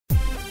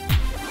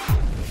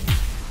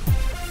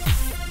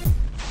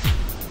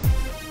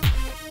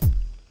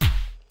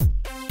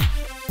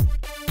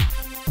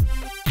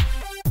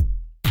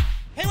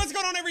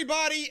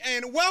everybody,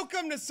 and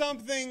welcome to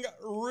something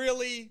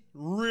really,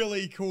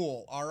 really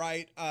cool, all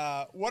right?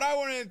 What I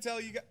wanted to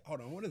tell you guys...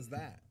 Hold on, what is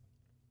that?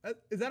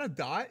 Is that a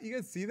dot? You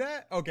guys see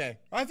that? Okay.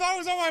 I thought it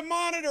was on my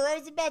monitor. I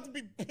was about to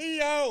be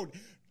PO'd.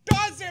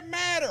 Doesn't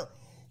matter.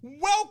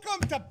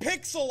 Welcome to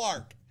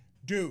PixArk.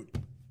 Dude,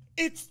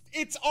 it's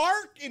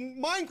Ark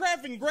and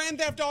Minecraft and Grand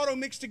Theft Auto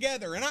mixed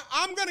together. And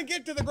I'm going to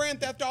get to the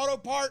Grand Theft Auto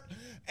part.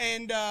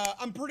 And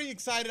I'm pretty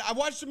excited. I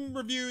watched some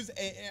reviews,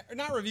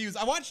 not reviews.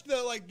 I watched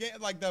the like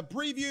the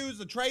previews,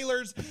 the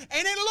trailers, and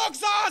it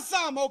looks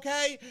awesome.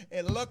 Okay,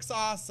 it looks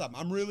awesome.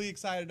 I'm really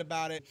excited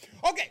about it.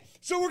 Okay,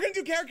 so we're gonna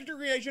do character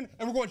creation,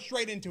 and we're going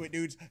straight into it,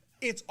 dudes.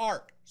 It's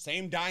Ark,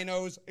 same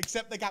dinos,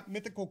 except they got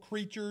mythical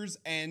creatures,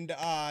 and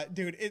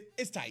dude,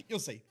 it's tight. You'll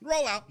see.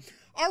 Roll out.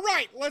 All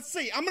right, let's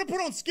see. I'm gonna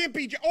put on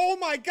Skimpy. Oh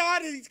my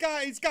God, he's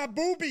got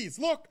boobies.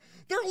 Look,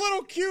 they're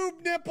little cube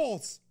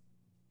nipples.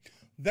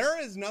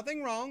 There is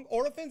nothing wrong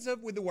or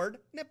offensive with the word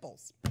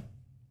nipples.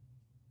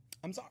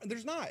 I'm sorry,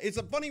 there's not. It's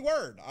a funny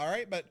word, all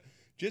right? But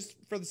just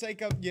for the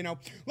sake of, you know,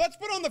 let's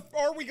put on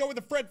or we go with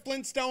the Fred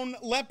Flintstone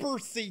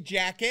leprosy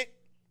jacket.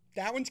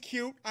 That one's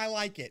cute. I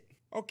like it.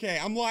 Okay,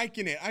 I'm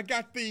liking it. I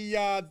got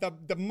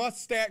the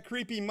mustache,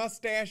 creepy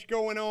mustache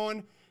going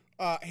on.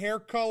 Hair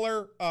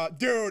color.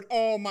 Dude,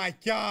 oh my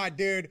God,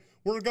 dude.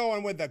 We're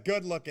going with the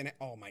good looking.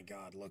 Oh my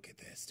God, look at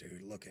this,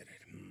 dude. Look at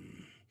it.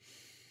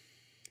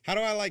 How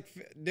do I like,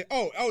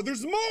 oh,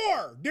 there's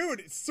more,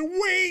 dude,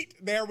 sweet.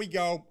 There we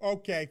go.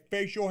 Okay,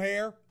 facial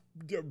hair,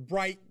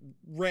 bright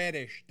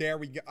reddish. There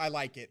we go. I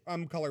like it.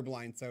 I'm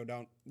colorblind, so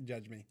don't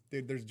judge me.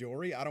 Dude, there's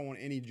jewelry. I don't want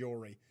any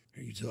jewelry.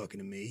 Are you talking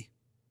to me?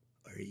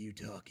 Are you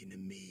talking to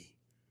me?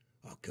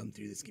 I'll come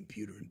through this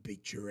computer and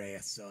beat your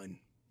ass, son.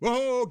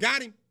 Whoa,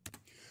 got him.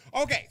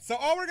 Okay, so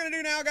all we're gonna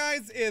do now,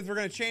 guys, is we're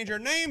gonna change our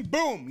name.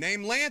 Boom,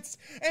 name Lance,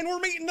 and we're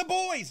meeting the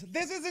boys.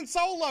 This isn't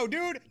solo,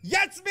 dude.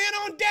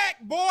 YesMen on deck,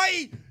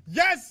 boy.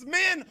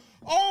 YesMen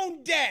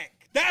on deck.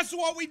 That's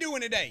what we doing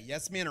today.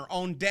 YesMen are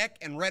on deck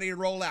and ready to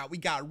roll out. We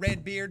got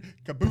Redbeard,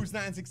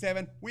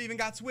 Caboose967. We even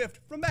got Swift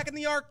from back in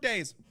the Ark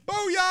days.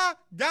 Booyah,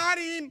 got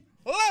him.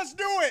 Let's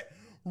do it.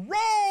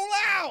 Roll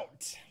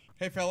out.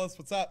 Hey, fellas,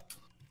 what's up?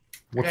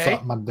 What's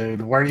up, my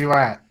dude? Where are you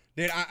at?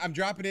 Dude, I'm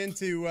dropping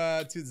into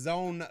to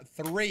zone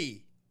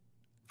 3.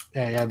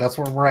 Yeah, that's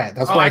where we're at.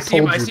 That's where I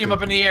told you. I see him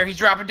up in the air. He's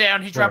dropping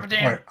down. He's dropping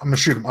down. Right. I'm gonna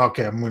shoot him.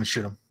 Okay, I'm gonna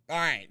shoot him. All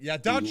right, yeah,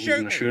 don't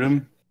shoot me. Shoot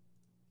him.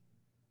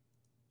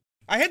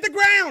 I hit the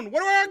ground.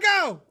 Where do I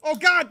go? Oh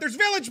God, there's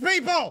village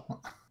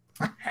people.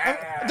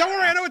 Don't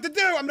worry, I know what to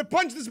do. I'm gonna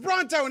punch this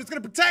Bronto, and it's gonna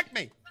protect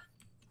me.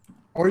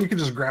 Or you can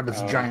just grab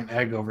its giant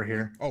egg over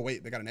here. Oh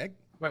wait, they got an egg.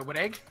 Wait, what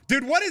egg?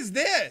 Dude, what is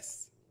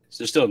this? Is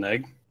there still an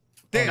egg?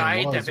 Damn. No, I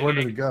ate that big Where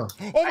did egg. it go?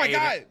 Oh my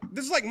God,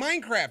 this is like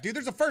Minecraft, dude.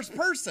 There's a first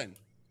person.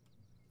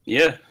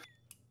 Yeah.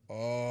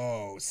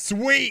 Oh,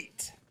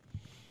 sweet.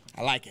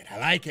 I like it. I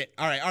like it.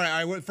 All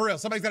right. For real,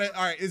 somebody's gotta.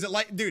 All right, is it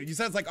like, dude? You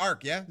said it's like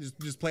Ark, yeah?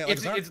 Just play it like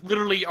it's Ark. It's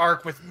literally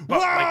Ark with Whoa!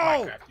 like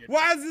Minecraft. Dude.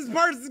 Why is this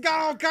person got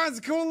all kinds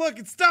of cool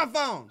looking stuff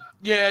on?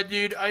 Yeah,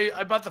 dude.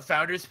 I bought the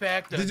Founders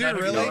Pack, the Did you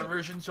really?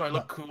 version, so I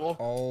look cool.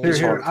 Oh,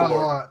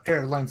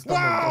 Here, Lance,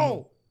 don't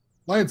move.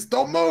 Lance,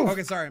 don't move.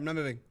 Okay, sorry, I'm not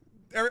moving.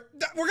 We're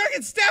gonna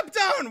get stepped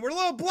on. We're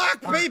little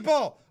black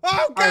people.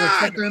 Oh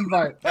God!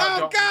 Invite.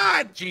 Oh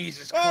God!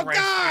 Jesus Christ! Oh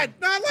God!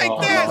 Not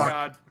like this! Oh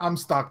God! I'm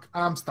stuck.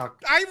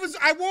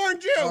 I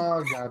warned you.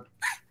 Oh God!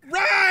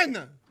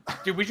 Run!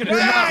 Dude, we should You're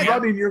have.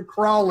 not running. You're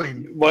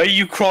crawling. Why are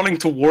you crawling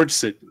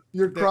towards it?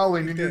 You're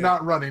crawling and you're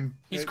not running.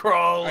 He's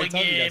crawling I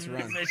told you guys in to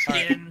run. with the All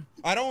right. skin.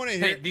 I don't want to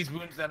Hey, hear. these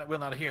wounds that will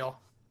not heal.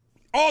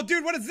 Oh,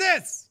 dude, what is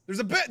this? There's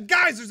a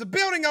guys. There's a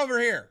building over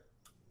here.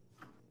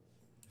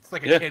 It's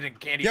like a kid in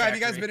candy. Yeah, have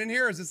you guys been in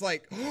here? Or is this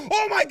like?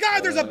 Oh my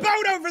God! There's a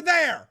boat over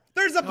there.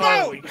 There's a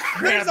boat.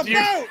 There's a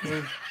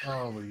boat.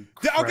 Holy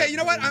Okay, you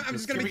know what? I'm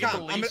just gonna be Can we get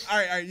calm. the all leash?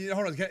 right.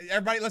 Hold on.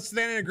 Everybody, let's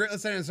stand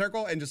in a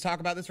circle and just talk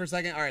about this for a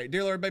second. All right,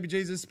 dear Lord, baby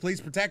Jesus, please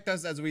protect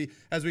us as we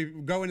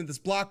go into this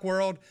block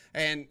world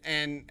and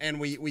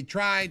we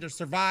try to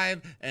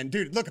survive. And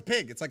dude, look, a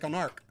pig. It's like on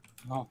Ark.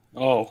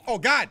 Oh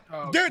God,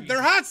 dude,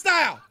 they're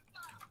hostile.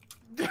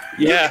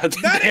 Yeah,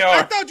 they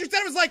I are. thought you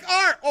said it was like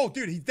Ark. Oh,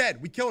 dude, he's dead.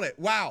 We killed it.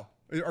 Wow.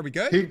 Are we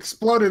good? He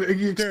exploded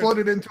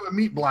into a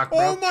meat block, bro.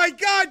 Oh my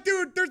God,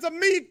 dude, there's a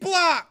meat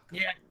block.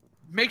 Yeah,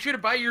 make sure to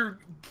buy your.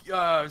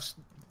 I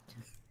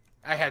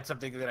had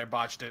something that I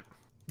botched it.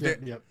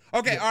 Yep.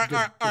 Okay, all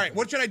right.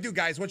 What should I do,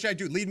 guys? What should I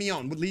do? Lead me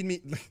on. Lead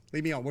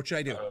me on. What should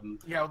I do?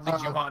 Yeah, I'll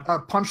lead you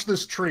on. Punch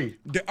this tree.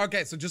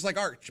 Okay, so just like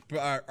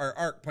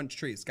Ark, punch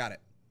trees. Got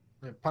it.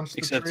 Yeah, punch the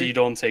Except tree. you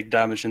don't take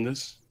damage in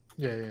this.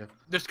 Yeah.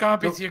 There's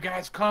compies here,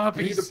 guys.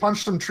 You need to Compies.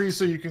 punch some trees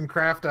so you can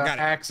craft an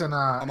axe and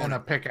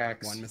a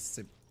pickaxe. One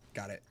Mississippi.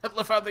 Got it. I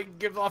love how they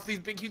give off these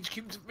big, huge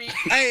cubes of meat.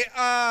 Hey,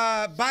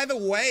 by the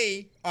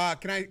way,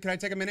 can I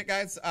take a minute,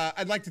 guys?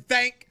 I'd like to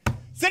thank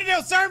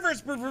Citadel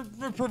Servers for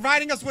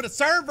providing us with a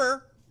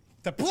server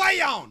to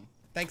play on.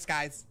 Thanks,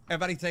 guys.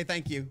 Everybody say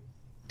thank you.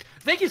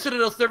 Thank you,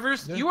 Citadel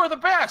servers. You are the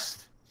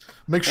best.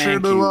 Make sure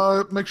Thank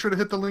to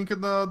hit the link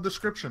in the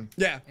description.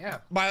 Yeah. Yeah.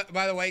 By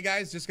the way,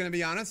 guys, just gonna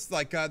be honest,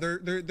 like they're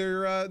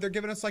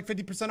giving us like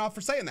 50% off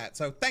for saying that.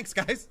 So thanks,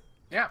 guys.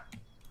 Yeah.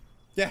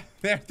 Yeah.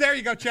 There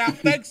you go, chap.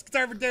 Thanks,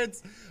 server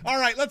dudes. All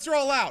right, let's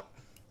roll out.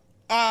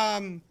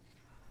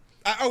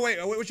 Oh wait,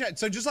 which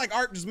so just like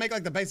ARK, just make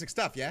like the basic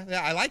stuff. Yeah.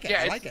 Yeah, I like it.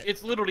 Yeah, I like it.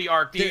 It's literally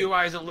ARK. The Dude.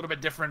 UI is a little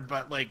bit different,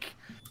 but like,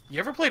 you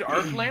ever played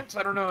ARK, Lance?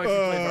 I don't know if you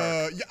played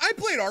ARK. Yeah, I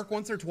played ARK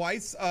once or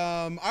twice.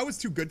 I was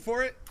too good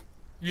for it.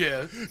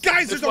 Yeah. Guys,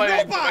 That's there's a why I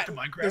went back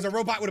robot. to Minecraft. There's a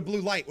robot with a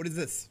blue light. What is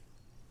this?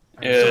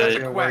 I have no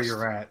idea a where quest.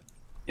 you're at.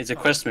 It's a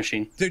quest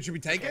machine. Dude, should we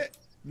take it?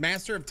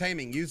 Master of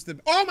Taming. Use the.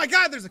 Oh my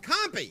God! There's a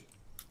compy.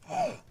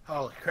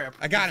 Holy crap.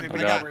 I got him.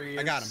 Does I anybody got know where he him.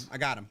 I got him. is? I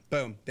got him.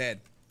 Boom.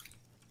 Dead.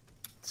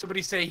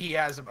 Somebody say he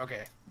has him.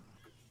 Okay.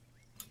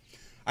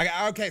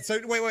 Okay. So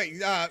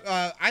wait.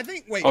 I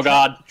think. Wait. Oh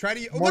God. Try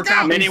to. Oh, More look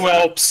out! Many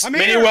whelps. I'm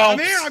Many here.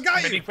 whelps. I'm here. I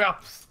got Many you.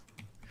 whelps.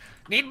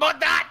 Need more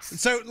dots.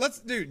 So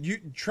dude, you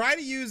try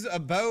to use a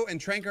bow and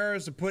trank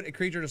arrows to put a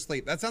creature to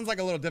sleep. That sounds like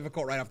a little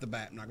difficult right off the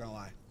bat. I'm not gonna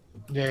lie.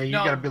 Yeah, you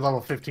No. gotta be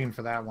level 15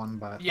 for that one,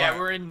 but Yeah, Alright.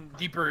 we're in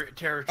deeper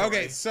territory.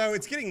 Okay, so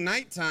it's getting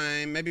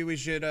nighttime. Maybe we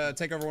should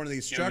take over one of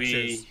these Do structures.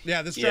 we-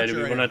 Yeah, this Yeah, structure. do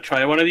we right want to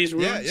try one of these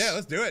rooms? Yeah,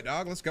 let's do it,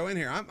 dog. Let's go in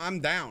here. I'm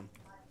down.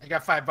 I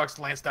got $5.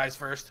 Lance dies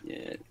first.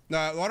 Yeah.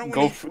 Why don't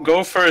we?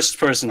 Go first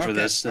person for Okay,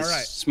 this. This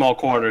alright. small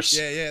quarters.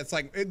 Yeah, it's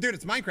like, dude,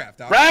 it's Minecraft,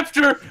 dog.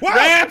 Raptor! Whoa,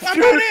 Raptor! I'm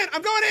going in.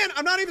 I'm going in.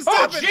 I'm not even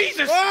Oh, stopping.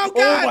 Jesus! Oh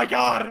God! Oh, my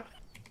God!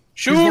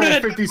 Shoot level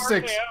it!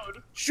 56.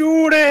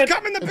 Shoot it!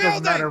 Come in the It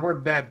doesn't matter. building. We're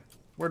dead.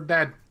 We're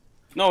dead.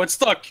 No, it's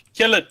stuck.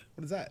 Kill it.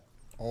 What is that?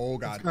 Oh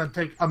God! It's gonna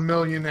take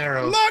 1,000,000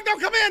 arrows. Look! Don't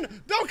come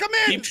in! Don't come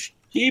in!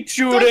 Keep Don't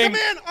shooting. come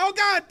in! Oh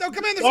God! Don't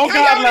come in! There's Oh, a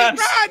God, coyote!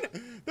 Lance.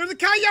 Run! There's a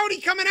coyote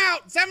coming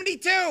out!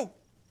 72!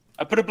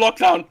 I put a block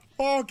down.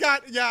 Oh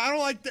God! Yeah, I don't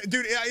like that,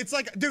 dude. It's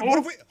like, dude. What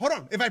if we? Hold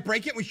on. If I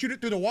break it, we shoot it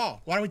through the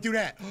wall. Why don't we do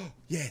that?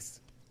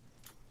 Yes.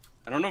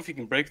 I don't know if you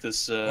can break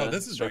this Oh,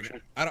 this is structure.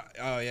 breaking. I don't.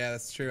 Oh yeah,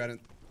 that's true. I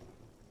didn't.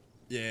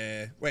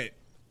 Yeah. Wait.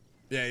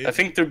 Yeah. I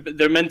think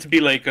they're meant to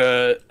be like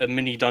a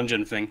mini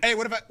dungeon thing. Hey,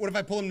 what if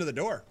I pull him to the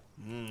door?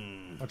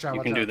 Watch out. You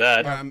watch can out. do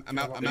that. I'm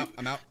out.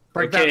 I'm out.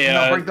 Break Okay,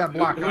 that. No, break that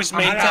block. Who's I'm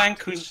main out.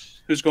 tank?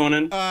 Who's going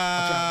in?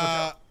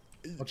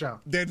 Watch out.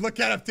 Dude, look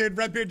at him, dude.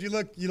 Redbeard, you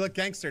look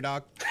gangster,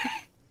 dog.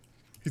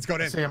 He's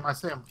going I in. see him. I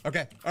see him.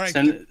 Okay. All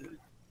right.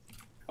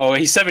 Oh,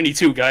 he's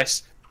 72,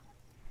 guys.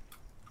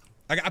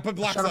 I put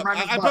blocks Shut him up. right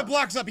in his I butt. put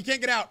blocks up. He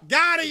can't get out.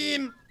 Got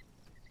him.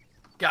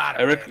 Got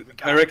I, it.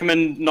 rec- I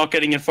recommend not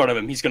getting in front of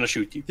him. He's gonna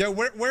shoot you. Yo,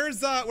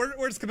 where's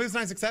Caboose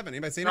 967?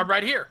 Anybody seen him? I'm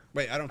right here.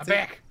 Wait, I don't I'm see him.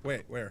 back.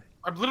 Wait, where?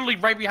 I'm literally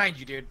right behind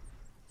you, dude.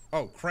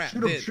 Oh crap!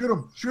 Shoot him. Dude. Shoot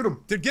him. Shoot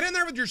him. Dude, get in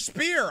there with your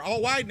spear.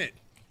 I'll widen it.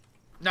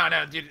 No,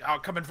 dude. I'll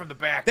come in from the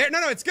back. There,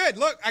 no, it's good.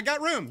 Look, I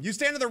got room. You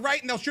stand to the right,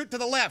 and they'll shoot to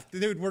the left.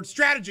 Dude, we're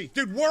strategy.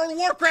 Dude, World of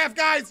Warcraft,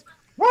 guys.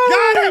 Woo!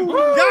 Got him. Woo!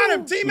 Got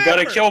him. Team We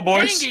gotta effort. kill,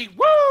 boys. Dingy,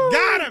 woo!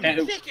 Got him.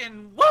 And-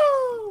 Chicken,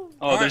 woo!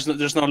 Oh,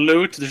 there's no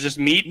loot. There's just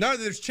meat. No,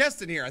 there's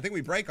chests in here. I think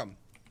we break them.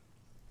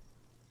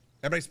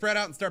 Everybody spread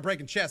out and start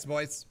breaking chests,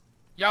 boys.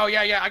 Yo,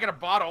 yeah. I got a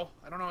bottle.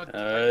 I don't know what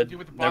to do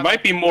with the bottle. There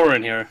might be more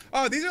in here.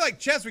 Oh, these are like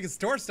chests we can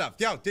store stuff.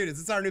 Yo, dude, is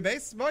this our new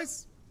base,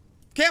 boys?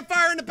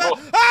 Campfire in the back.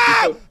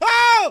 Oh.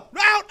 Oh!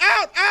 Oh!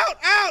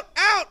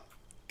 Out!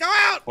 Go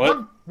out! What?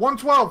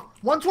 112.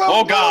 112.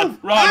 Oh God!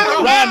 Move! Run!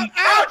 Ow, Run!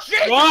 Oh,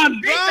 shit!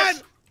 Run! Run!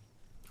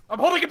 I'm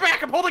holding it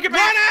back. Run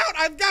out!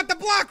 I've got the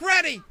block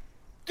ready.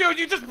 Dude,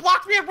 you just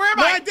blocked me. Where am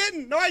No, I?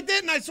 I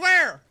didn't. I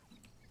swear.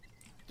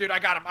 Dude, I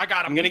got him.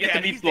 I'm gonna He's get the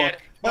dead. meat He's block.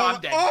 dead. No,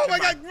 I'm dead. Oh my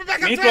Never God! mind. We're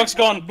back on Meat track. block's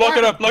gone. Block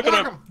it up. Block it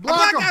Block up. him.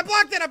 Block him. I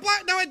blocked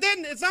it. No, I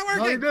didn't. It's not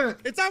working. you didn't.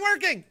 It's not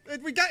working.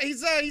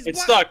 He's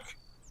It's blocked. stuck.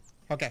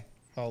 Okay.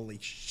 Holy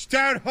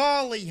dude,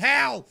 holy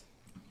hell!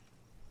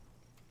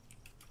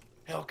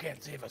 Hell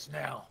can't save us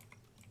now.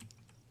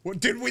 What,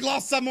 dude, we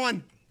lost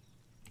someone.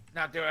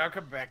 No, dude, I'll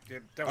come back,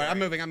 dude. Don't All right,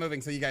 worry. I'm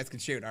moving, so you guys can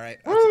shoot. All right.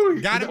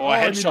 Woo! Got it. Oh, I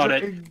and headshot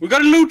you- it. We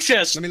got a loot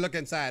chest. Let me look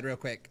inside real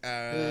quick.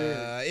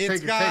 Yeah, It's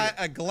take it, got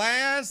take a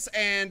glass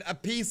and a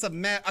piece of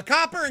a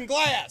copper and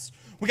glass.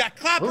 We got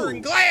copper Ooh.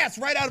 and glass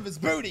right out of his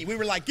booty. We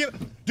were like, dude,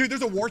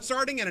 there's a war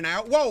starting in an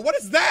hour. Whoa, what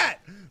is that?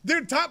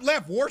 Dude, top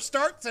left, war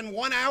starts in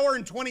 1 hour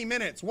and 20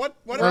 minutes. What?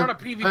 We're on a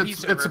PvP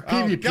It's a server.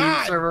 PvP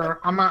God. server.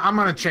 I'm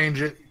gonna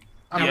change it.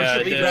 I'm Yeah,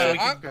 gonna yeah.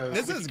 change it. Bro,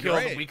 this is Kill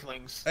the great.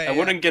 weaklings. Hey, I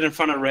wouldn't get in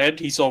front of Red.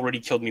 He's already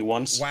killed me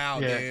once. Wow,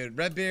 Yeah. dude.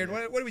 Redbeard,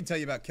 what did we tell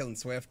you about killing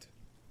Swift?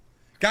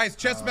 Guys,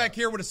 chest back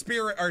here with a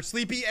spear or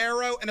sleepy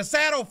arrow and a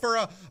saddle for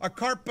a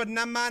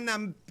carpanam.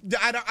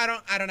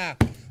 I don't know.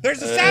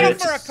 There's a saddle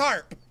for a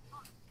carp.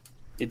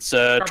 It's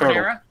turtle.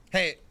 Carbonara?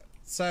 Hey,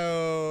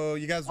 so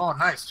you guys. Oh,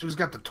 nice. Who's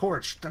got the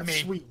torch? That's Me.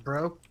 sweet,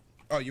 bro.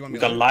 Oh, you want me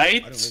The to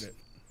light? I don't need it.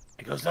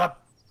 It goes up.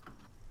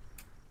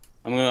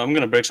 I'm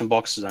gonna break some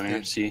boxes down here.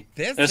 Dude, See,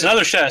 this there's is-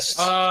 another chest.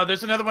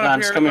 There's another one Lance,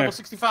 up here. come Level here.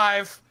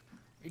 65.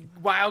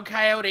 Wild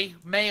coyote,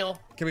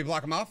 male. Can we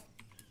block him off?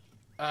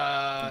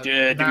 Do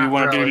we not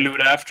want to do really.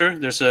 loot after?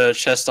 There's a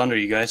chest under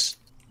you guys.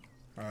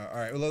 All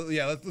right. Well,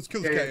 yeah. Let's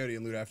kill the Yeah. coyote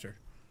and loot after.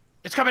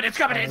 It's coming. It's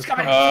coming. It's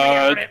coming.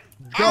 Uh,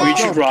 Go, We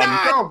should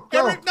run.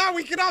 Go. No,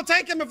 we can all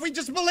take him if we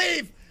just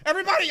believe.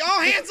 Everybody,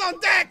 all hands on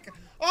deck.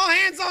 All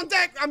hands on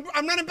deck.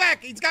 I'm running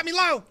back. He's got me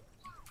low.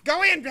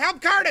 Go in.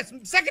 Help Curtis.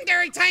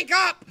 Secondary tank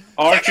up.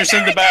 Archer's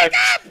in the back.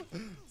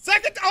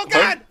 Second. Oh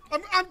God.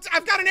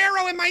 I've got an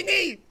arrow in my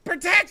knee.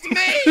 Protect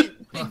me.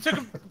 He took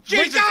him. We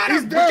Jesus, got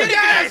him. he's dead.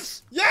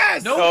 Yes.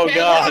 Yes. No, Oh, okay,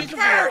 God.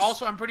 first.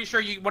 Also, I'm pretty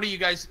sure one of you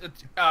guys.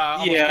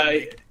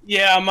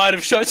 Yeah, I might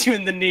have shot you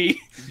in the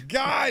knee.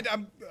 God,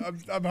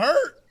 I'm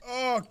hurt.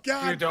 Oh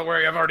God. Dude, don't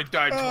worry, I've already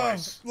died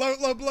twice.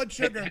 Low blood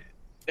sugar.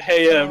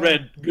 Hey,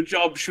 Red, good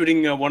job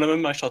shooting one of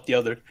them. I shot the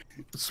other.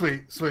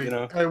 Sweet. You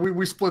know. Hey,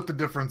 we split the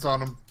difference on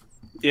them.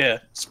 Yeah,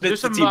 split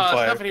There's the some team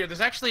fire. stuff in here.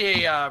 There's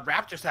actually a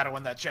raptor saddle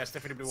in that chest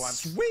if anybody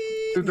wants.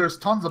 Sweet. Dude, there's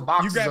tons of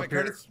boxes You grab up it,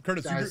 here. Curtis.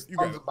 Curtis, Guys, you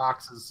grab tons it. of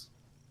boxes.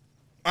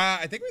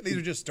 I think these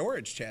are just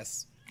storage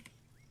chests.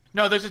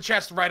 No, there's a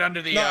chest right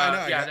under the. No, I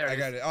know. there I it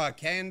got is. it. Oh,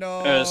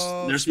 candle.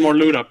 There's more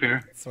loot up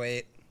here.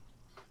 Sweet.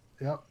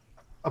 Yep.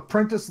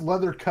 Apprentice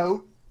leather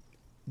coat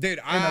Dude,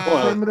 and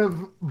a primitive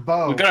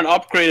bow. We got an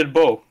upgraded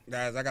bow.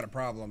 guys, I got a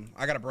problem.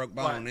 I got a broke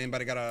bone. What?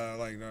 Anybody got a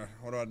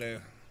what do I do?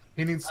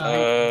 He needs some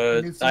meat.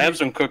 He needs some I have meat.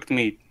 some cooked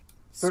meat.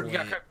 You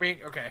got cooked meat?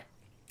 Okay.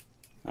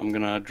 I'm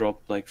gonna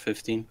drop like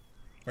 15.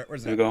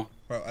 Where's There that? we go.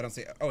 Oh, I don't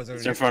see. Oh, is there?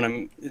 It's in front of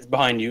me. It's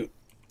behind you.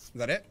 Is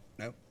that it?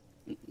 No.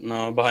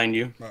 No, behind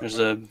you. Oh, There's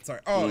a Sorry.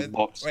 Oh, little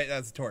box. wait,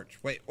 that's a torch.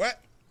 Wait,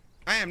 what?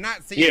 I am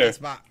not seeing Here. this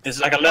box.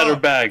 It's like a leather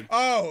bag.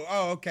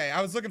 Oh, okay.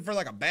 I was looking for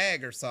like a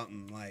bag or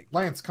something. Like.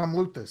 Lance, come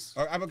loot this.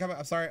 Oh,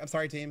 I'm sorry. I'm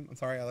sorry, team. I'm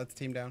sorry. I let the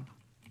team down.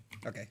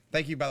 Okay.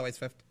 Thank you, by the way,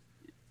 Swift.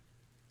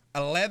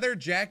 A leather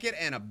jacket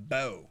and a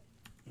bow.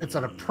 It's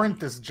an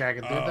apprentice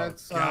jacket, dude. Oh,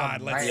 That's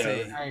God, let's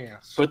see.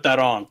 nice. Put that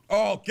on.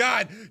 Oh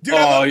God, dude!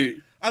 Oh,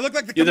 I look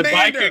like the you're the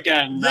commander. biker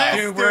gang now. Yes,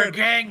 Dude, we're a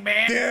gang,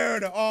 man.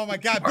 Dude, oh my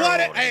God,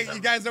 blood in. Hey,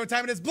 you guys know what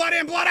time it is? Blood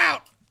in, blood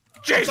out.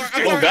 Jesus,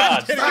 I'm dude. sorry, Oh, God.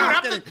 I'm kidding,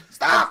 I'm kidding.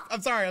 Stop!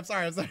 I'm sorry.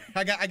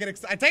 I get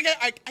excited. I take it.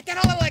 I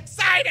get a little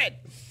excited.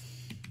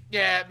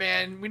 Yeah,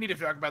 man, we need to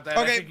talk about that.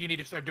 Okay. I think you need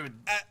to start doing.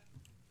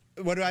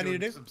 What do I need to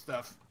do? Some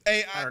stuff.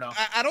 Hey, I don't know.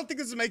 I don't think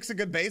this makes a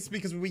good base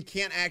because we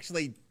can't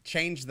actually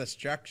change the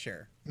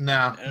structure.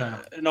 No.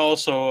 And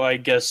also, I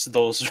guess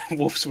those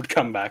wolves would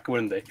come back,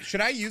 wouldn't they? Should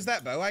I use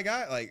that bow I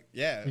got? Like,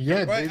 yeah.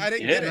 Yeah, Wait, dude. I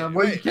didn't Yeah. get it. Well,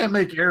 you Wait, can't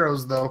make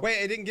arrows, though. wait,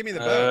 it didn't give me the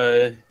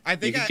bow. I You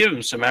think could give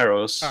him some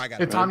arrows. Oh, I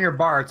got it. It's on your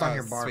bar. It's on Oh,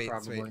 your bar, sweet,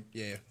 probably. sweet.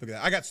 Yeah, look at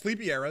that. I got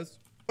sleepy arrows.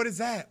 What is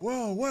that?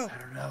 Whoa. I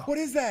don't know. What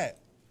is that?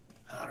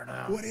 I don't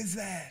know. What is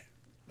that?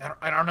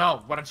 I don't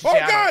know. Why don't you Oh say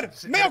I God!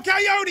 don't- Male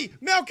coyote!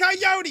 Male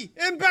coyote!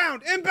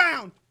 Inbound!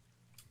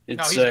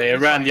 It's he's it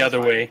ran fine, the other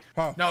he's way.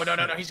 Oh, No,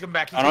 he's coming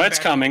back. He's Oh no, coming it's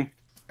back. coming.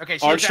 Okay,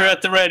 shields Archer out.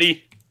 at the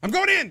ready. I'm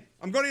going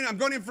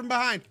in from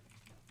behind.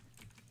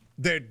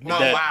 Dude, no, Oh,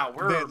 Dead. wow,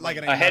 we're dude, like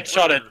an I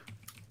headshot it.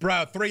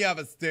 Bro, 3 of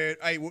us, dude.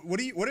 Hey,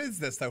 what is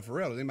this though for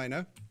real? Does anybody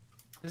know?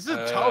 This is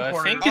a I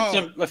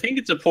teleporter. think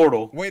it's a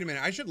portal. Wait a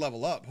minute, I should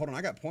level up. Hold on,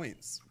 I got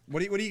points. What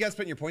do you guys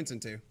putting your points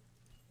into?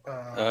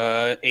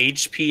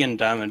 HP and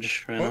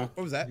damage right now.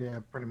 What was that? Yeah,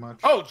 pretty much.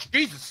 Oh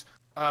Jesus!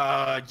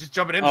 Just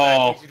jumping in. Oh.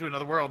 That takes you to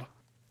another world.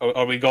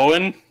 Are we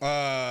going?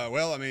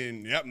 Well, I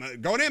mean, yep,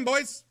 going in,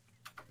 boys.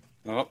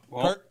 Oh,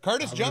 well.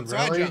 Curtis jumped, so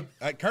I really?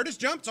 jumped. Curtis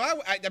jumped, so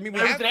I mean, we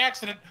There was have. an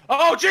accident.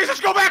 Oh Jesus!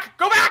 Go back!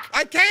 Go back!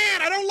 I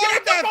can't. I don't load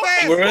Get that the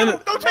fast. We're in-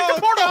 Don't take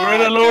the portal! We're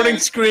in a loading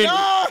screen.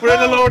 No! We're in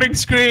a loading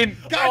screen.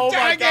 God Oh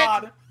dang my it.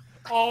 God!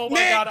 Oh my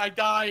Nick! God! I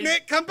died.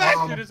 Nick, come back.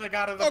 As soon as I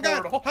got out of the Oh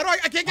God! portal. How do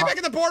I can't get back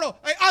in the portal.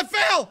 I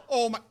fell.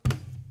 Oh my.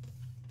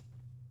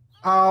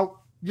 Oh,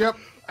 yep.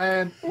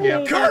 And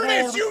yep.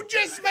 Curtis, you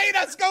just made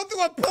us go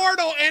through a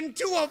portal and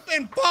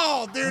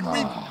fall, dude.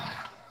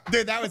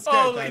 Dude, that was good.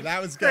 Holy Though.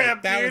 That was good.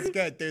 crap, That was dude.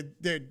 good,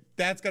 dude.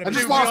 That's gonna I be.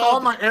 just lost all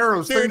my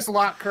arrows. Dude, Thanks a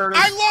lot, Curtis.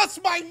 I lost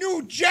my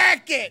new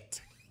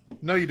jacket.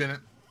 No, you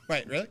didn't.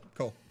 Wait, really?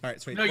 Cool. All right,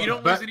 sweet. No, you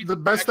don't But lose any. the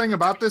best thing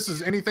about this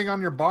is anything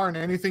on your bar and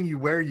anything you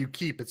wear, you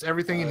keep. It's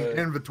everything in your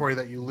inventory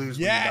that you lose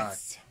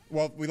Yes.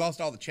 Well, we lost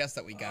all the chests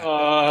that we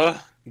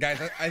got. Guys,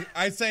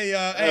 I say,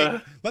 hey,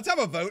 let's have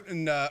a vote.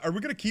 And are we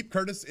gonna keep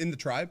Curtis in the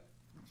tribe?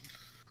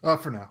 when you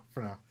die. For now.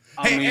 For now.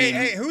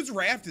 Hey, whose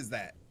raft is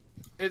that?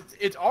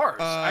 It's ours.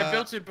 I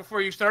built it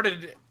before you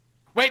started.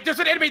 Wait, there's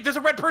an enemy. There's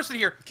a red person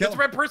here. Kill There's a him.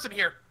 red person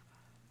here.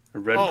 A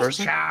red Oh,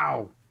 person?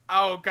 Chow.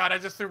 Oh God! I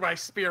just threw my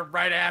spear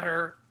right at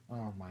her.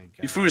 Oh my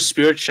god. You threw a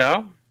spirit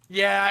chow?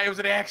 Yeah, it was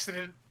an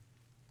accident.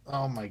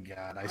 Oh my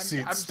god. I see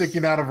it I'm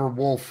sticking out of her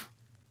wolf.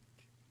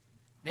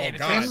 Man, Oh, it's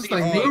God. This easy.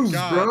 thing moves,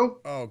 God. bro.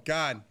 Oh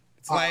God.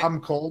 It's like I'm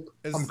cold.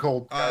 I'm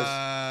cold,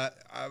 guys.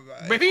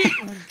 Maybe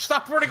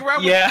stop running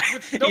around Yeah,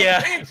 with no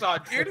yeah. pants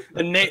on, dude.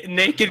 The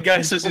naked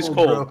guy says he's Cold,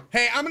 cold. bro.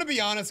 Hey, I'm gonna be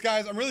honest,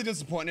 guys. I'm really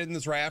disappointed in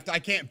this raft. I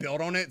can't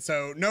build on it,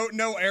 so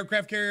no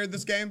aircraft carrier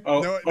this game.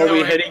 Oh, no, are we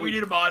Wait, heading? we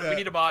need a mod. We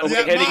need a mod. Are we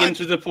Yeah, heading mod.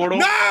 into the portal?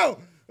 No,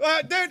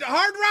 dude,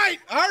 hard right.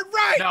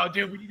 No,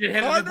 dude, we need to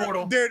head Hard into the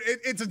portal. Dude,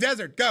 it's a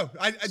desert. Go,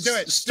 I do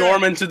it.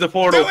 Storm do into the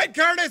portal. Do it,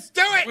 Curtis.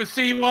 Do it. We'll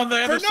see you on the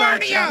For other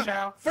side. Ciao, Narnia.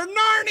 ciao. For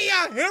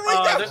Narnia. Here we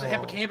go. There's a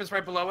hippocampus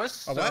right below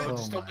us. Oh, So what?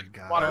 just Oh don't my drink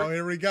God. water. Oh,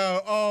 here we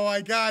go. Oh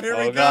my God. Here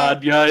we Oh go.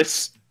 god,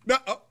 guys. No.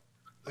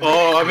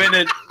 Oh, I'm in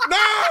it.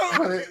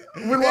 No.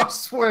 We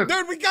lost Swift.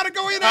 Dude, we gotta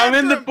go in I'm after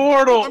in the him.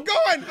 portal. I'm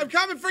going. I'm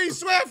coming for you,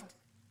 Swift.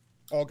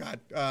 Oh God.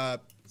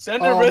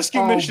 Send a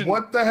rescue mission.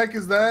 What the heck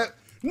is that?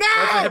 No!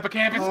 That's a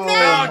hippocampus. Oh, No!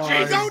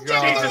 my Don't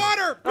jump in the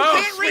water! We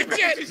Oh, can't reach sweet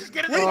it! Jesus,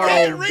 get in We the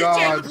can't reach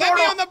God. it! Let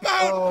me on the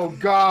boat! Oh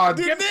God.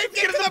 Dude, Get- Nick, get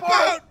get in to the the boat.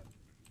 boat!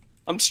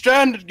 I'm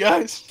stranded,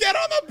 guys. Get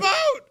on the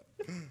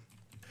boat!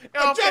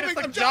 Oh, I'm jumping! it's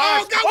like I'm Josh.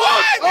 oh God, Oh,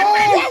 what?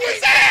 oh. What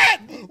was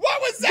that?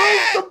 What was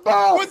that? Move the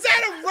boat. Was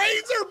that a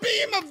razor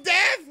beam of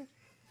death?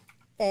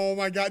 Oh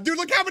my God. Dude,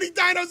 look how many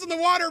dinos in the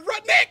water!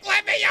 Run, Nick,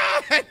 let me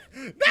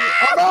on! No!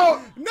 I'm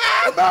out. No!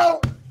 I'm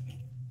out.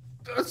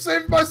 I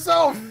saved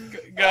myself.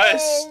 Guys,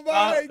 Oh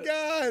my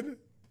God.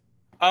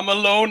 I'm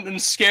alone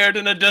and scared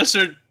in a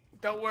desert.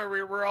 Don't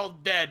worry, we're all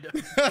dead.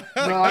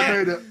 No, I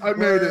made it. I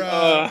made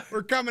it.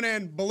 We're coming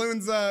in.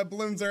 Balloons are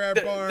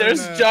airborne.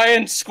 There's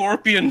giant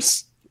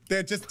scorpions.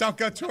 Dude, just don't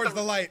go towards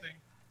the light.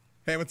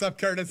 Hey, what's up,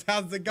 Curtis?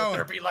 How's it going?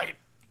 There be light.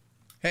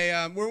 Hey,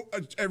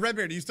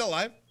 Redbeard, are you still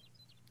alive?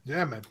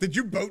 Yeah, man. Did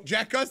you boat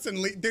jack us and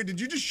leave? Dude, did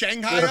you just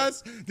Shanghai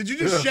us? Did you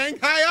just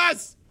Shanghai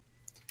us?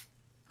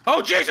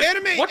 Oh Jesus!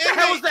 Enemy, What the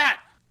enemy. hell is that?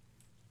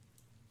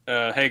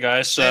 Hey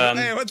guys.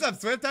 Hey, what's up,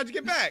 Swift? How'd you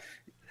get back?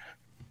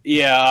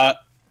 Yeah,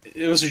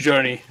 it was a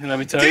journey. Let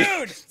me tell you.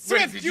 Dude,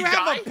 Swift, did you you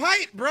have die? a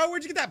pipe, bro.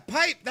 Where'd you get that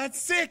pipe? That's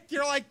sick.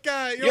 You're like,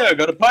 Yeah, I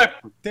got a pipe.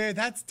 dude,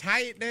 that's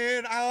tight,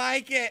 dude. I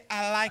like it.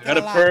 I like I it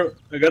a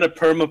lot. got a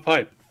perma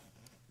pipe.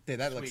 Dude,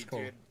 that looks Sweet, cool.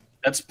 dude.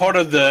 That's part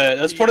of the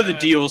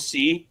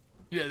DLC.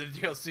 Yeah, the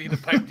DLC, the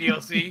pipe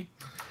DLC.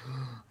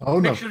 Oh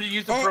no. Make sure to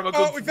use the Oh, promo oh,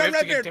 code we found SWIFT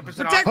to get Redbeard. 10%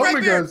 Protect off. Help me,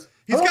 Redbeard. guys.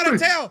 He's Help got a me.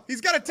 tail. He's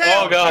got a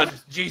tail. Oh God,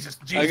 Jesus,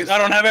 I Jesus.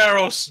 don't have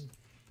arrows.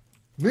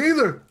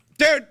 Neither.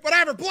 Dude,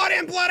 whatever. Blood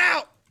in, blood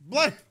out.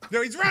 Blood.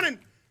 Dude, he's running.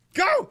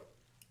 Go.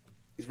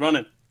 He's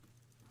running.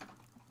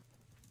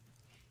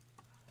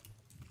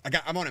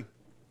 I'm on him.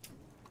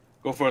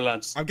 Go for it,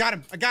 Lance. I've got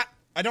him.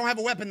 I don't have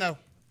a weapon though.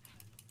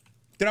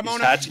 Dude, I'm He's on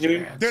him. hatching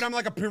you. Dude, I'm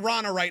like a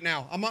piranha right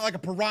now. I'm like a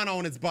piranha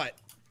on his butt.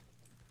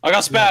 I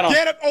got spat on.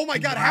 Get him. Oh my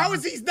God. How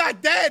is he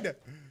not dead?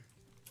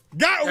 We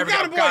got him,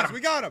 Got boys. him.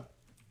 We got him.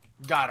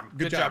 Got him.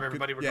 Good job,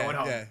 everybody. We're yeah, going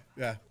home.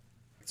 Yeah.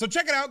 So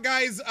check it out,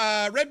 guys.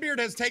 Redbeard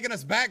has taken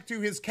us back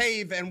to his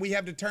cave, and we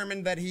have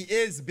determined that he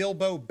is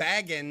Bilbo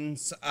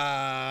Baggins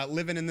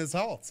living in this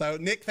hall. So,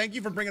 Nick, thank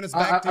you for bringing us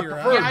back to your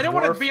prefer- Yeah, I don't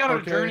want to Dwarf, be on a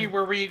okay. journey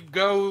where we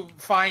go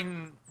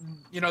find,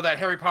 that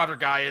Harry Potter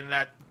guy in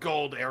that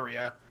gold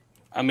area.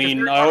 I mean,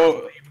 Harry I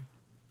Potter's lame.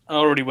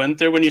 already went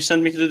there when you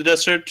sent me to the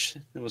desert.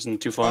 It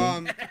wasn't too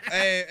fun.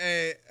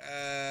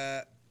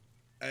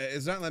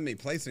 It's not letting me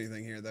place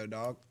anything here, though,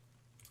 dog.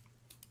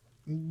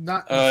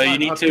 Not. You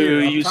need up to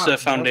here, up use top, the bro.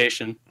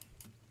 foundation.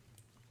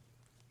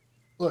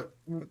 Look,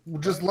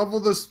 we'll just level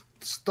this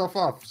stuff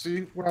off.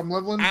 See where I'm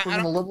leveling? I We're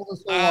gonna don't- level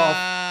this all off.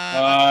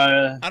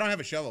 I don't have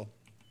a shovel.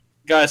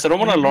 Guys, I don't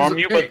want to Use alarm a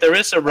you, pick. but there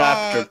is a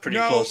raptor pretty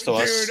no, close to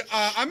us. Dude,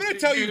 I'm going to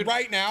tell you Dude,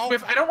 right now.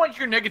 Swift, I don't want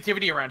your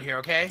negativity around here,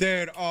 okay?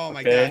 Dude, oh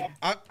my Okay.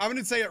 God. I'm going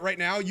to say it right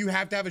now. You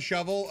have to have a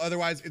shovel.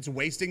 Otherwise, it's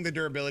wasting the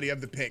durability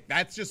of the pick.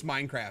 That's just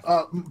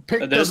Minecraft. Pick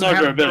There's doesn't no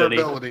have durability.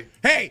 durability.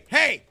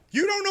 Hey,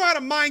 you don't know how to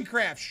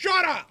Minecraft.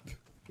 Shut up.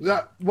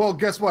 Well,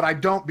 guess what? I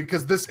don't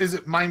because this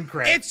isn't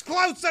Minecraft. It's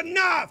close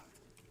enough.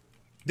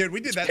 Dude, we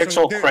did that.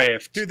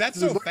 PixArk-CRAFT. Dude, that's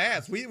so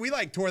fast. We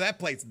like tore that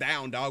place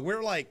down, dog.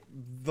 They're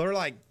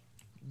like,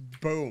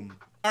 boom.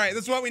 All right,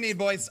 this is what we need,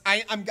 boys.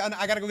 I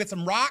gotta go get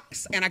some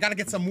rocks and I gotta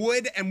get some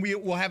wood, and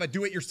we'll have a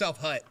do-it-yourself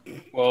hut.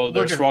 Well,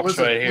 there's rocks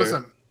listen, right here.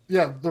 Listen,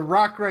 yeah, the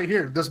rock right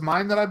here. This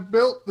mine that I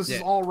built. This is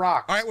Yeah. all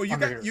rocks. All right, well,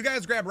 under here. you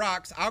guys grab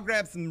rocks. I'll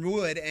grab some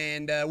wood,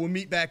 and we'll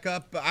meet back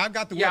up. I've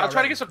got the wood. Yeah, I'll try to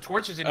already. get some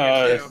torches in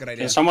here, too. good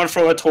idea. Can someone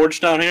throw a torch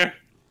down here?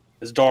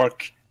 It's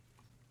dark.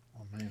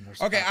 Oh, man,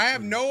 there's Okay, stuff. I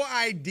have no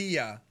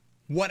idea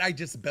what I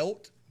just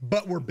built,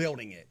 but we're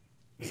building it.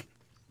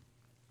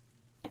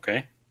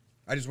 Okay.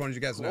 I just wanted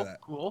you guys to know Cool,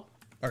 that. cool.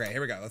 Okay,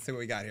 here we go. Let's see what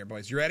we got here,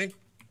 boys. You ready?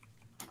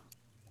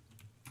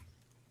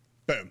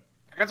 Boom.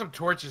 I got some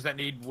torches that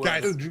need wood.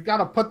 Guys, Dude, you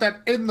gotta put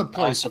that in the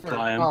place.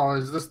 supply 'em. Oh,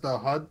 is this the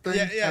HUD thing?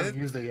 Yeah, I yeah. haven't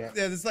used it yet.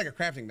 Yeah, this is like a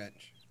crafting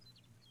bench.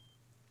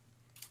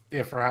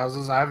 Yeah, for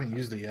houses, I haven't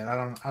used it yet. I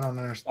don't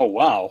understand. Oh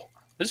wow,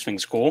 this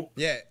thing's cool.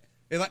 Yeah.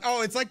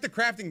 It's like the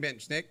crafting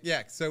bench, Nick.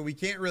 Yeah, so we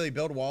can't really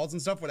build walls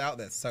and stuff without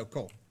this. So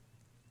cool.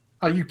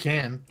 Oh, you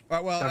can.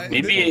 Well,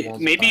 Definitely.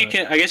 Maybe you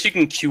can. I guess you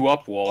can queue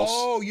up walls.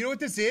 Oh, you know what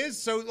this is?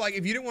 So, like,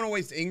 if you didn't want to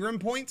waste Ingram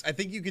points, I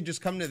think you could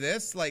just come to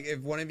this. Like, if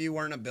one of you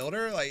weren't a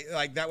builder,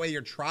 like that way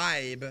your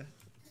tribe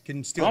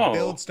can still Oh.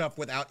 build stuff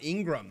without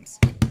Ingrams.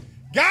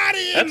 Got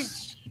him!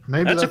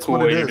 Maybe That's a cool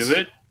what way it to is. do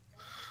it.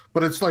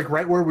 But it's like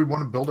right where we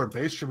want to build our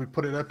base. Should we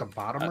put it at the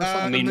bottom or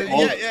something? I mean,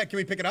 yeah. Can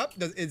we pick it up?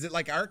 Is it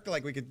like Ark?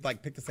 Like we could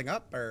like pick this thing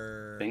up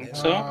or? Think Yeah.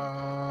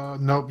 so?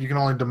 Nope. You can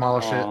only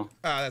demolish it. Oh.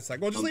 That's like.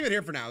 Well, just leave it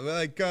here for now.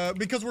 Like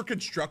because we're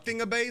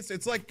constructing a base.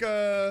 It's like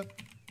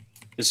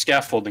It's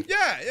scaffolding.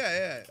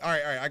 Yeah. All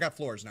right. I got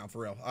floors now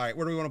for real. All right.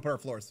 Where do we want to put our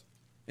floors?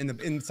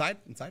 Inside?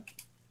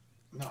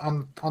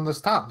 On this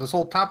top. This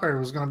whole top area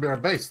was going to be our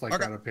base, like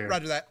Okay, right up here.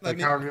 roger that. Like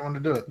however you want to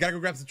do it. Gotta go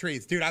grab some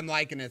trees, dude. I'm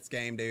liking this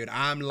game, dude.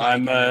 I'm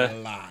liking it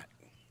a lot.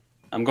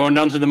 I'm going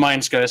down to the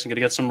mines, guys. I'm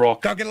gonna get some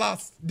rock. Don't get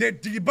lost.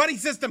 Dude, do your buddy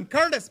system.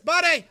 Curtis,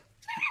 buddy!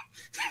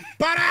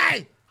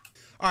 Buddy!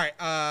 All right,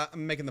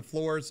 I'm making the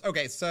floors.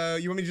 Okay, so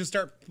you want me to just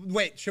start...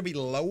 Wait, should we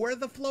lower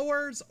the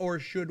floors or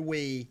should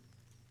we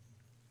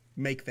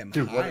make them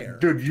higher?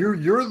 Dude, you're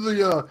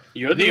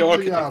the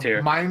architect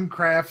here.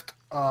 Minecraft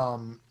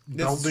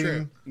This is true.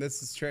 building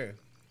This is true.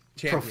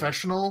 Champion.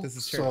 professional. This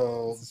is true.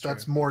 So This is true.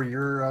 that's more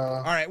your.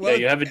 All right, well...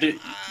 Yeah,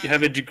 you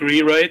have a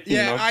degree, right? in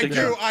Yeah, I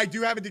architecture? do. I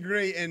do have a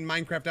degree in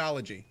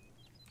Minecraftology.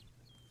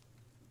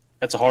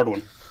 That's a hard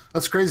one.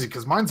 That's crazy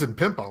because mine's in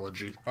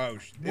pimpology. Oh,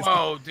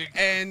 Whoa, dude.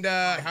 And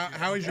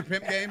how is your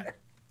pimp game?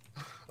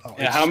 Oh,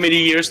 Yeah, how many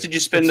years did you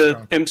spend it's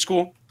at pimp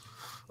school?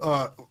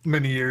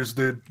 Many years,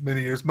 dude.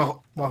 Many years. My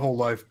whole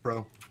life,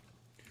 bro.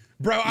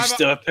 Bro, You I'm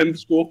still have pimp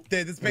school?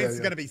 dude, this base is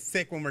yeah. gonna be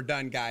sick when we're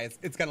done, guys.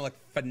 It's gonna look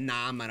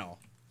phenomenal.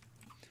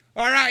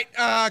 All right,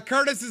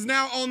 Curtis is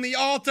now on the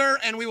altar,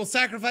 and we will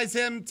sacrifice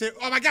him to.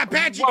 Oh my God,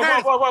 Apache!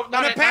 Curtis! Whoa!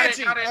 An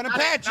Apache! An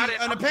Apache! An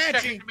I'm just checking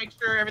Apache! to make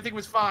sure everything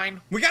was fine.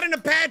 We got an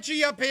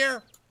Apache up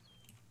here.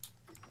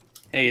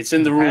 Hey, it's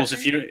in the rules.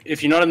 If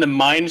you're not in the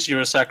mines,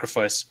 you're a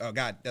sacrifice. Oh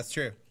God, that's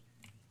true.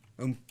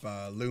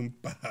 Oompa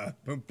loompa,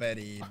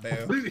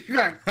 boompity boo. You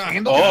got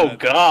candles? Oh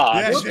God!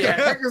 Yeah, What the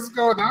heck is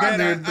going on, Dude,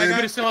 dude? I I'm got-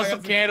 gonna sell us I some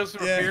got- candles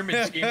from a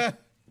pyramid scheme.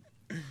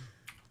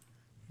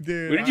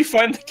 Dude, Where did you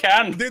find the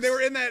can? Dude, they were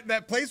in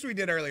that place we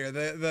did earlier.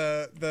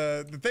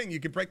 The thing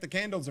you could break the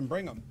candles and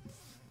bring them.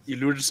 You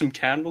lured some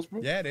candles, bro?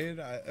 Yeah, dude.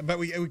 But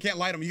we can't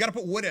light them. You gotta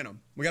put wood in them.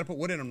 We gotta put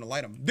wood in them to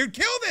light them. Dude,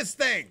 kill this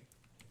thing.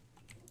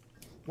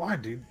 Why,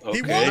 dude? Okay.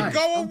 He won't go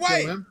Don't kill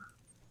away. him.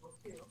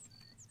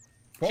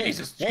 Whoa,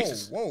 Jesus, whoa,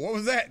 Jesus. whoa! What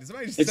was that? Did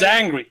somebody just It's say-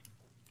 angry.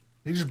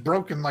 He just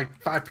broke in like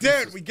 5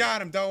 pieces. Dude, we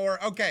got him. Don't worry.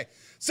 Okay,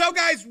 so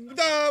guys,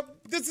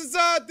 this is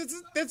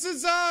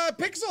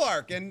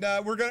PixArk, and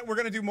we're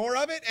gonna do more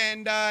of it.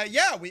 And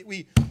yeah,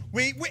 we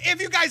if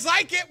you guys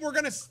like it, we're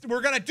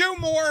gonna do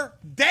more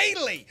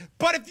daily.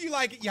 But if you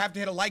like it, you have to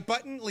hit a like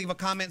button, leave a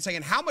comment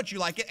saying how much you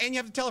like it, and you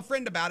have to tell a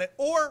friend about it,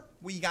 or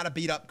we gotta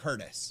beat up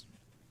Curtis.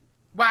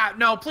 Wow,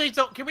 no, please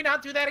don't. Can we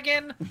not do that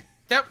again?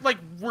 That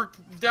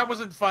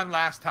wasn't fun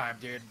last time,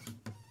 dude.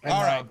 And,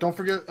 All right. Don't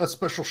forget a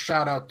special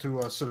shout out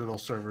to Citadel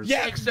servers.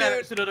 Yeah, Thanks,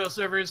 dude. Citadel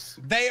servers.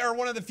 They are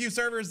one of the few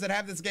servers that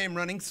have this game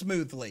running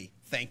smoothly.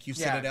 Thank you,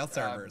 Yeah, Citadel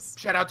servers.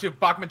 Shout out to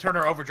Bachman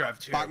Turner Overdrive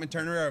too. Bachman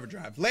Turner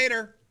Overdrive.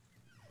 Later.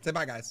 Say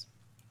bye, guys.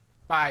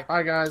 Bye.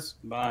 Bye, guys.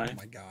 Bye. Oh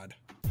my God.